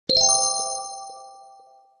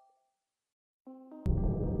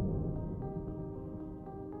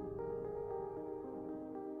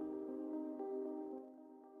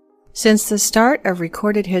Since the start of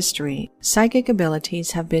recorded history, psychic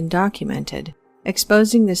abilities have been documented,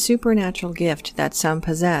 exposing the supernatural gift that some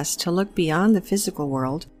possess to look beyond the physical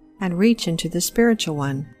world and reach into the spiritual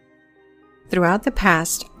one. Throughout the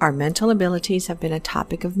past, our mental abilities have been a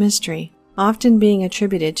topic of mystery, often being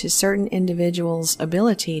attributed to certain individuals'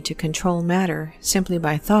 ability to control matter simply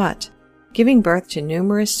by thought, giving birth to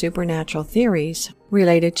numerous supernatural theories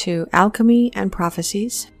related to alchemy and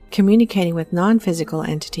prophecies, communicating with non-physical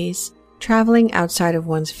entities, traveling outside of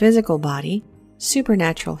one's physical body,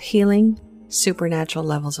 supernatural healing, supernatural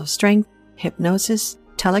levels of strength, hypnosis,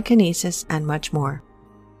 telekinesis, and much more.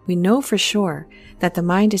 We know for sure that the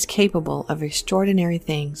mind is capable of extraordinary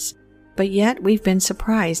things, but yet we've been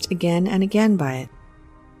surprised again and again by it.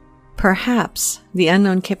 Perhaps the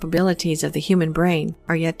unknown capabilities of the human brain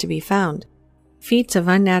are yet to be found, feats of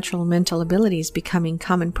unnatural mental abilities becoming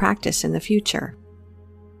common practice in the future.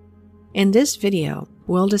 In this video,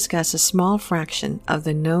 we'll discuss a small fraction of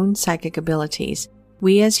the known psychic abilities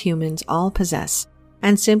we as humans all possess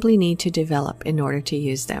and simply need to develop in order to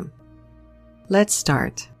use them. Let's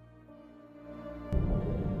start.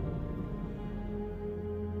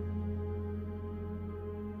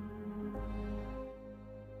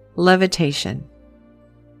 Levitation.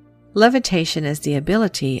 Levitation is the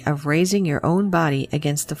ability of raising your own body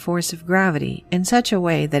against the force of gravity in such a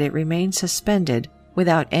way that it remains suspended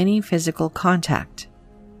without any physical contact.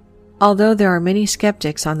 Although there are many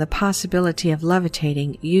skeptics on the possibility of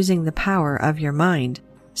levitating using the power of your mind,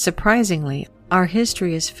 surprisingly, our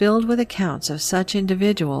history is filled with accounts of such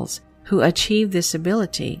individuals who achieved this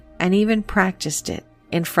ability and even practiced it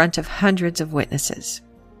in front of hundreds of witnesses.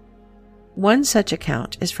 One such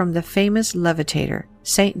account is from the famous levitator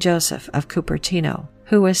Saint Joseph of Cupertino,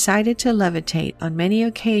 who was cited to levitate on many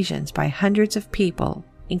occasions by hundreds of people,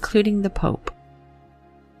 including the Pope.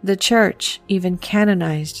 The Church even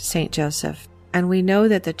canonized Saint Joseph, and we know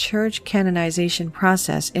that the Church canonization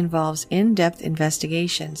process involves in-depth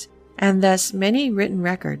investigations and thus many written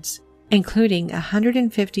records, including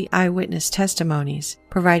 150 eyewitness testimonies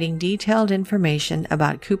providing detailed information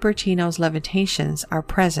about Cupertino's levitations are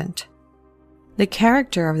present. The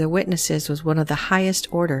character of the witnesses was one of the highest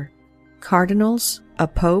order: cardinals, a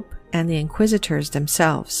pope, and the inquisitors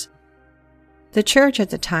themselves. The Church at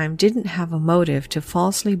the time didn't have a motive to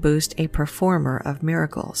falsely boost a performer of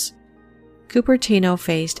miracles. Cupertino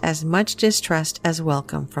faced as much distrust as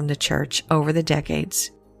welcome from the Church over the decades.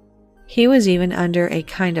 He was even under a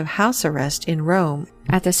kind of house arrest in Rome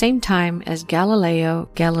at the same time as Galileo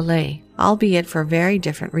Galilei, albeit for very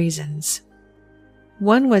different reasons.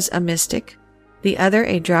 One was a mystic, the other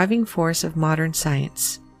a driving force of modern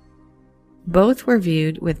science. Both were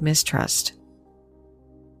viewed with mistrust.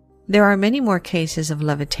 There are many more cases of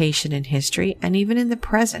levitation in history and even in the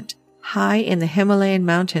present, high in the Himalayan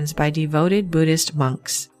mountains by devoted Buddhist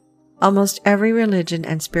monks. Almost every religion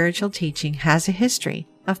and spiritual teaching has a history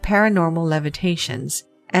of paranormal levitations,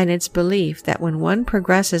 and its belief that when one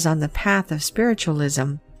progresses on the path of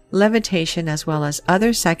spiritualism, levitation as well as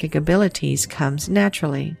other psychic abilities comes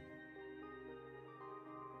naturally.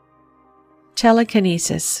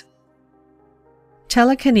 Telekinesis.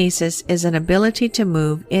 Telekinesis is an ability to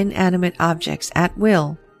move inanimate objects at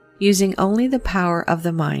will, using only the power of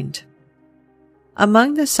the mind.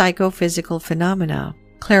 Among the psychophysical phenomena,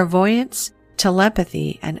 clairvoyance,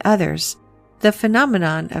 telepathy, and others, the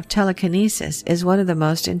phenomenon of telekinesis is one of the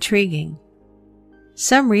most intriguing.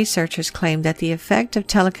 Some researchers claim that the effect of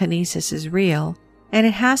telekinesis is real, and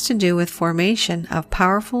it has to do with formation of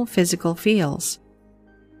powerful physical fields.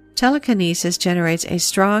 Telekinesis generates a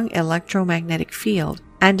strong electromagnetic field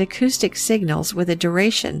and acoustic signals with a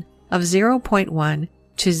duration of 0.1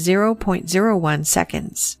 to 0.01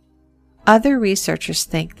 seconds. Other researchers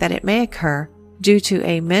think that it may occur due to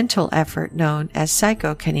a mental effort known as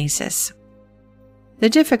psychokinesis. The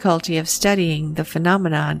difficulty of studying the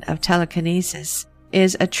phenomenon of telekinesis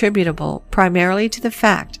is attributable primarily to the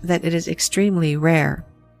fact that it is extremely rare.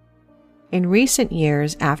 In recent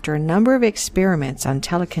years, after a number of experiments on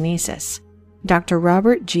telekinesis, Dr.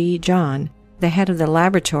 Robert G. John, the head of the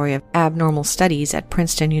Laboratory of Abnormal Studies at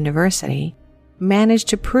Princeton University, managed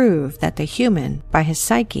to prove that the human, by his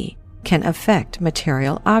psyche, can affect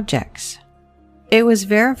material objects. It was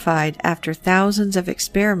verified after thousands of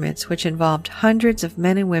experiments which involved hundreds of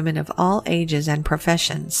men and women of all ages and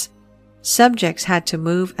professions. Subjects had to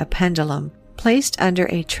move a pendulum placed under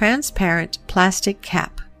a transparent plastic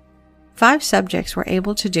cap. 5 subjects were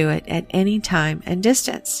able to do it at any time and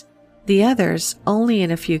distance, the others only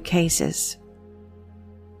in a few cases.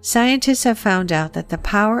 Scientists have found out that the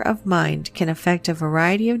power of mind can affect a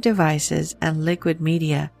variety of devices and liquid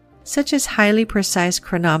media, such as highly precise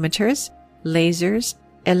chronometers, lasers,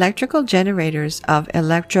 electrical generators of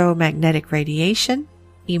electromagnetic radiation,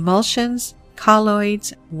 emulsions,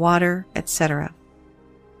 colloids, water, etc.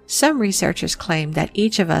 Some researchers claim that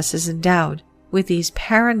each of us is endowed with these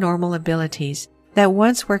paranormal abilities that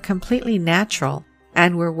once were completely natural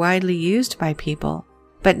and were widely used by people,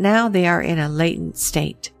 but now they are in a latent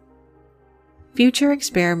state. Future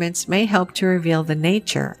experiments may help to reveal the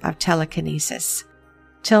nature of telekinesis.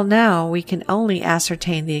 Till now, we can only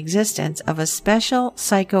ascertain the existence of a special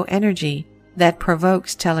psychoenergy that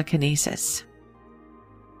provokes telekinesis.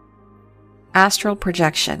 Astral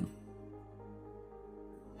projection.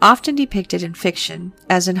 Often depicted in fiction,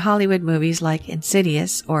 as in Hollywood movies like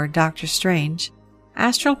Insidious or Doctor Strange,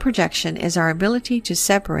 astral projection is our ability to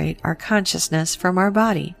separate our consciousness from our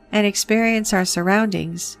body and experience our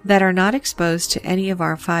surroundings that are not exposed to any of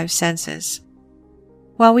our five senses.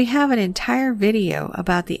 While we have an entire video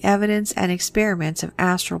about the evidence and experiments of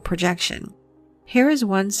astral projection, here is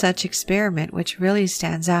one such experiment which really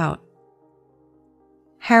stands out.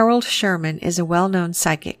 Harold Sherman is a well-known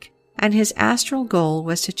psychic, and his astral goal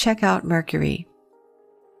was to check out Mercury.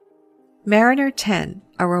 Mariner 10,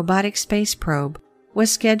 a robotic space probe,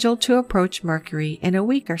 was scheduled to approach Mercury in a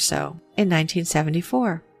week or so in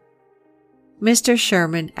 1974. Mr.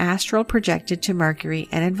 Sherman astral projected to Mercury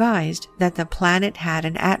and advised that the planet had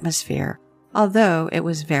an atmosphere, although it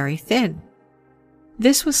was very thin.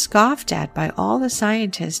 This was scoffed at by all the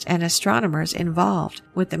scientists and astronomers involved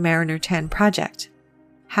with the Mariner 10 project.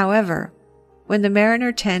 However, when the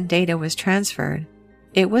Mariner 10 data was transferred,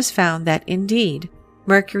 it was found that indeed,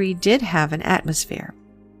 Mercury did have an atmosphere.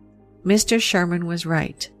 Mr. Sherman was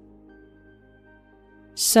right.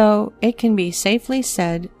 So, it can be safely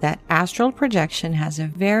said that astral projection has a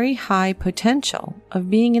very high potential of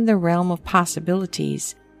being in the realm of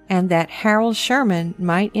possibilities, and that Harold Sherman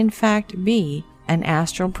might in fact be an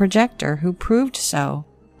astral projector who proved so,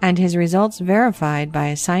 and his results verified by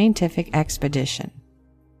a scientific expedition.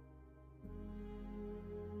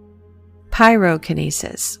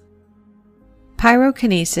 Pyrokinesis.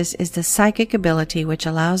 Pyrokinesis is the psychic ability which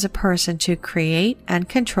allows a person to create and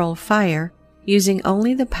control fire using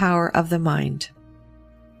only the power of the mind.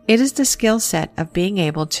 It is the skill set of being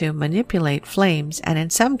able to manipulate flames and in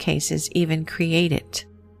some cases even create it.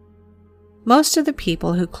 Most of the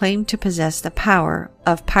people who claim to possess the power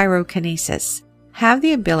of pyrokinesis have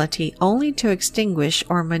the ability only to extinguish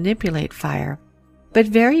or manipulate fire, but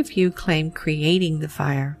very few claim creating the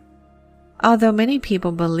fire. Although many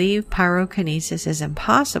people believe pyrokinesis is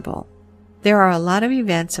impossible, there are a lot of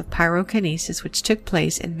events of pyrokinesis which took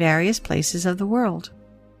place in various places of the world.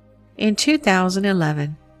 In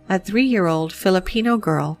 2011, a 3-year-old Filipino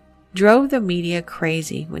girl drove the media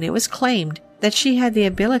crazy when it was claimed that she had the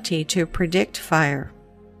ability to predict fire.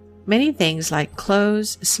 Many things like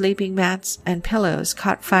clothes, sleeping mats, and pillows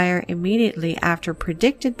caught fire immediately after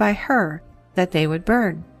predicted by her that they would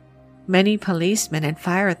burn. Many policemen and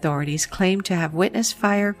fire authorities claim to have witnessed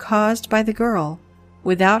fire caused by the girl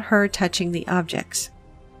without her touching the objects.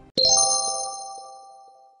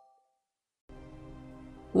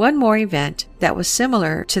 One more event that was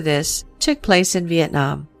similar to this took place in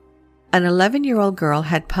Vietnam. An 11-year-old girl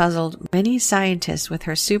had puzzled many scientists with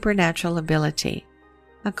her supernatural ability.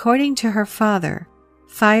 According to her father,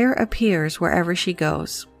 fire appears wherever she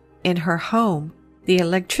goes. In her home, the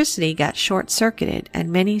electricity got short-circuited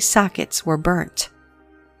and many sockets were burnt.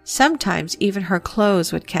 Sometimes even her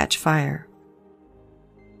clothes would catch fire.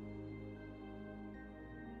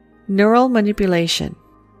 Neural manipulation.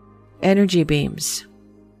 Energy beams.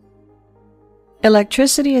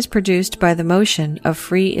 Electricity is produced by the motion of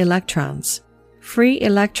free electrons. Free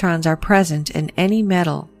electrons are present in any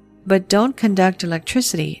metal, but don't conduct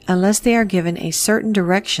electricity unless they are given a certain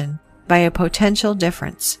direction by a potential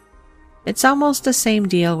difference. It's almost the same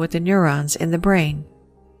deal with the neurons in the brain.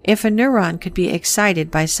 If a neuron could be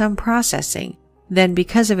excited by some processing, then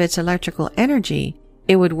because of its electrical energy,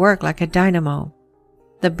 it would work like a dynamo.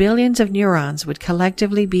 The billions of neurons would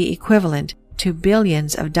collectively be equivalent to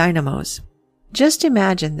billions of dynamos. Just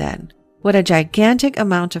imagine then what a gigantic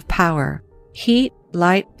amount of power, heat,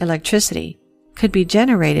 light, electricity, could be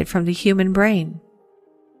generated from the human brain.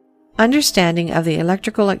 Understanding of the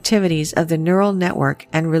electrical activities of the neural network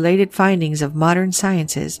and related findings of modern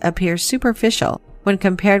sciences appears superficial when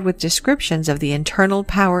compared with descriptions of the internal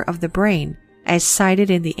power of the brain as cited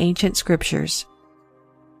in the ancient scriptures.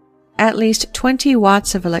 At least 20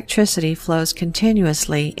 watts of electricity flows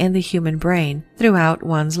continuously in the human brain throughout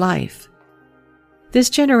one's life. This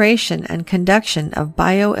generation and conduction of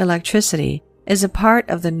bioelectricity is a part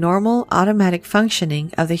of the normal automatic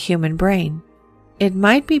functioning of the human brain. it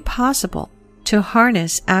might be possible to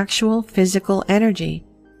harness actual physical energy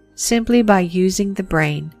simply by using the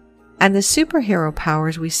brain, and the superhero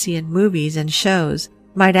powers we see in movies and shows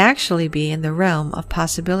might actually be in the realm of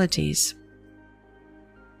possibilities.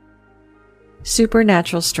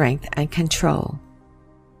 Supernatural strength and control.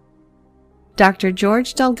 Dr.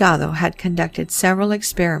 George Delgado had conducted several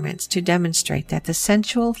experiments to demonstrate that the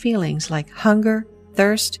sensual feelings like hunger,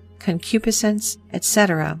 thirst, concupiscence,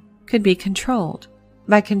 etc. could be controlled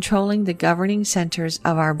by controlling the governing centers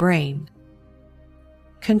of our brain.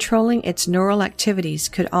 Controlling its neural activities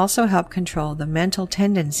could also help control the mental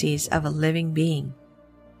tendencies of a living being.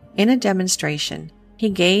 In a demonstration, he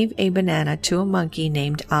gave a banana to a monkey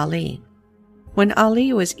named Ali. When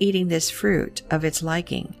Ali was eating this fruit of its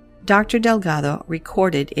liking, Dr. Delgado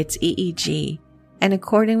recorded its EEG and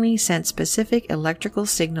accordingly sent specific electrical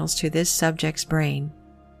signals to this subject's brain.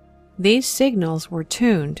 These signals were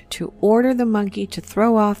tuned to order the monkey to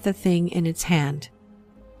throw off the thing in its hand.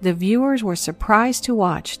 The viewers were surprised to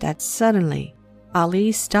watch that suddenly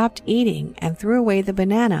Ali stopped eating and threw away the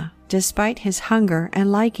banana despite his hunger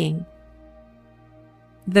and liking.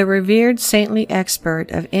 The revered saintly expert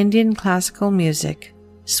of Indian classical music,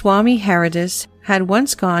 Swami Haridas, had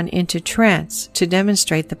once gone into trance to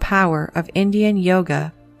demonstrate the power of Indian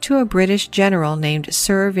yoga to a British general named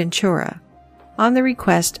Sir Ventura, on the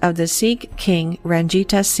request of the Sikh king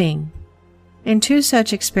Ranjita Singh. In 2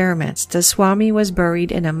 such experiments, the Swami was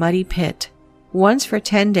buried in a muddy pit, once for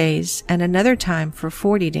 10 days and another time for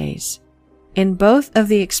 40 days. In both of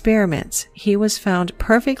the experiments, he was found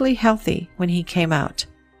perfectly healthy when he came out.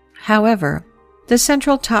 However, the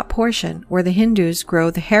central top portion where the Hindus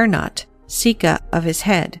grow the hair knot, Sika, of his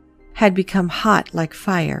head, had become hot like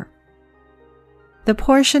fire. The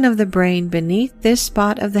portion of the brain beneath this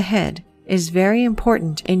spot of the head is very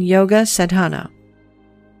important in yoga sadhana.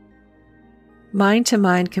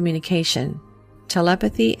 Mind-to-mind communication,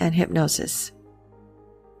 telepathy, and hypnosis.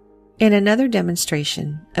 In another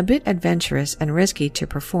demonstration, a bit adventurous and risky to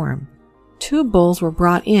perform, 2 bulls were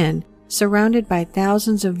brought in, surrounded by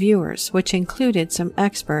thousands of viewers, which included some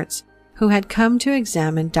experts who had come to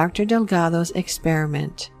examine Dr. Delgado's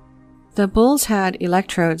experiment. The bulls had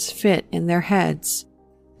electrodes fit in their heads.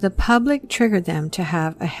 The public triggered them to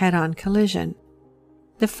have a head-on collision.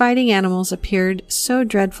 The fighting animals appeared so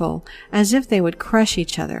dreadful, as if they would crush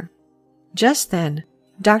each other. Just then,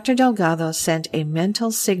 Dr. Delgado sent a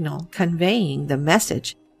mental signal conveying the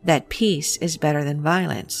message that peace is better than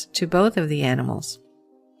violence to both of the animals.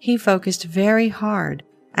 He focused very hard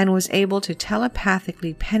and was able to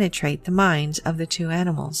telepathically penetrate the minds of the 2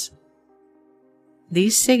 animals.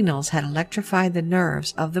 These signals had electrified the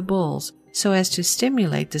nerves of the bulls so as to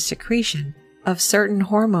stimulate the secretion of certain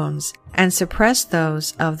hormones and suppress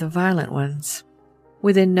those of the violent ones.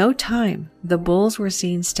 Within no time, the bulls were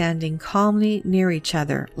seen standing calmly near each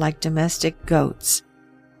other like domestic goats.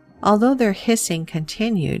 Although their hissing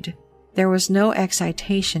continued, there was no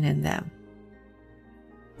excitation in them.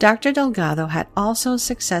 Dr. Delgado had also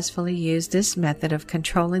successfully used this method of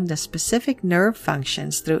controlling the specific nerve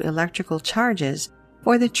functions through electrical charges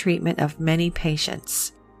for the treatment of many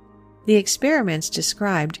patients. The experiments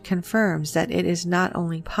described confirms that it is not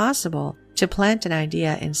only possible to plant an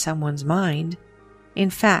idea in someone's mind. In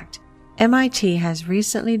fact, MIT has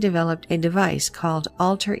recently developed a device called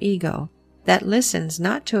Alter Ego that listens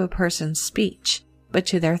not to a person's speech, but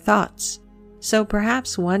to their thoughts. So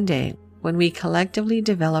perhaps one day, when we collectively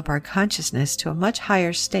develop our consciousness to a much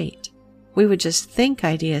higher state, we would just think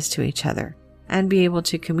ideas to each other and be able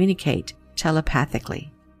to communicate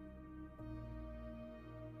telepathically.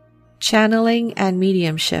 Channeling and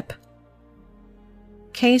mediumship.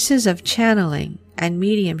 Cases of channeling and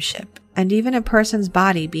mediumship, and even a person's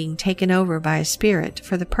body being taken over by a spirit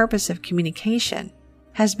for the purpose of communication,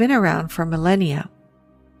 has been around for millennia.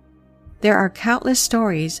 There are countless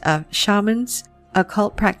stories of shamans,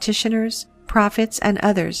 occult practitioners, prophets, and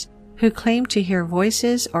others who claim to hear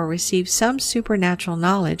voices or receive some supernatural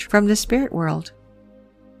knowledge from the spirit world.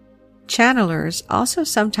 Channelers, also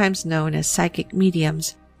sometimes known as psychic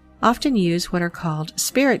mediums, often use what are called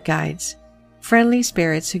spirit guides, friendly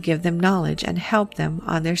spirits who give them knowledge and help them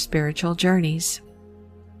on their spiritual journeys.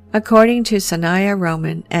 According to Sanaya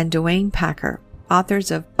Roman and Dwayne Packer,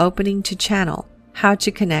 authors of Opening to Channel, How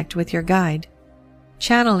to Connect with Your Guide,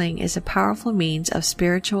 channeling is a powerful means of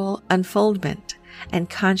spiritual unfoldment and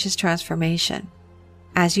conscious transformation.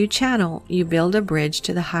 As you channel, you build a bridge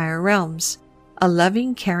to the higher realms, a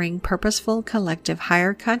loving, caring, purposeful, collective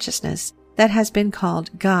higher consciousness that has been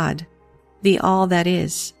called God, the All That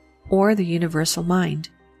Is, or the Universal Mind.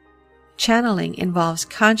 Channeling involves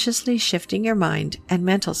consciously shifting your mind and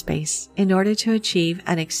mental space in order to achieve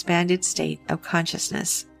an expanded state of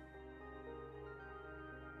consciousness.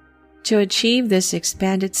 To achieve this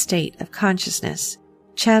expanded state of consciousness,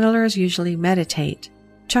 channelers usually meditate,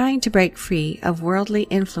 trying to break free of worldly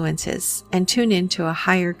influences and tune into a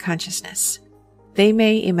higher consciousness. They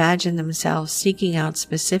may imagine themselves seeking out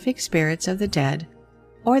specific spirits of the dead,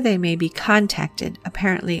 or they may be contacted,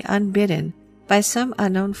 apparently unbidden, by some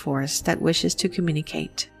unknown force that wishes to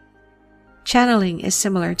communicate. Channeling is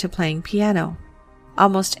similar to playing piano.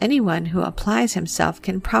 Almost anyone who applies himself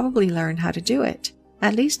can probably learn how to do it,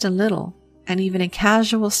 at least a little, and even a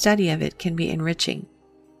casual study of it can be enriching.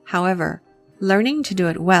 However, learning to do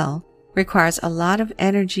it well requires a lot of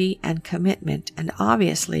energy and commitment, and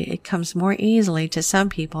obviously it comes more easily to some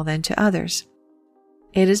people than to others.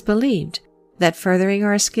 It is believed that furthering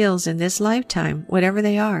our skills in this lifetime, whatever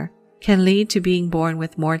they are, can lead to being born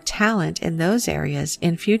with more talent in those areas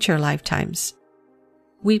in future lifetimes.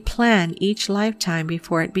 We plan each lifetime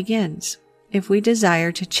before it begins. If we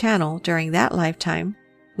desire to channel during that lifetime,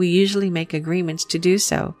 we usually make agreements to do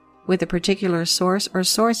so with a particular source or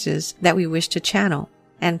sources that we wish to channel,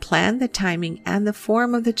 and plan the timing and the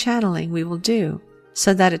form of the channeling we will do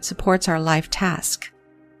so that it supports our life task.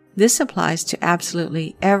 This applies to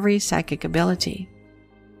absolutely every psychic ability.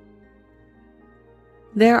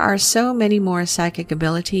 There are so many more psychic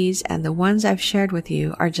abilities, and the ones I've shared with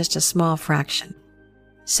you are just a small fraction.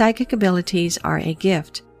 Psychic abilities are a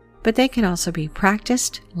gift, but they can also be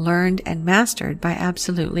practiced, learned, and mastered by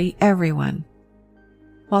absolutely everyone.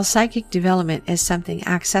 While psychic development is something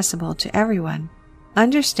accessible to everyone,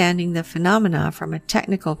 understanding the phenomena from a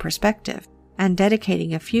technical perspective and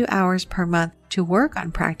dedicating a few hours per month to work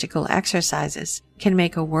on practical exercises can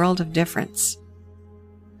make a world of difference.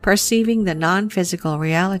 Perceiving the non-physical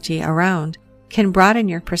reality around can broaden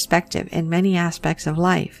your perspective in many aspects of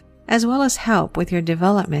life, as well as help with your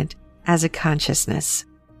development as a consciousness.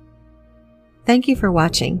 Thank you for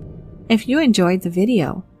watching. If you enjoyed the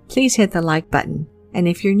video, please hit the like button, and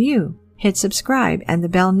if you're new, hit subscribe and the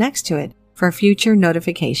bell next to it for future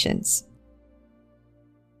notifications.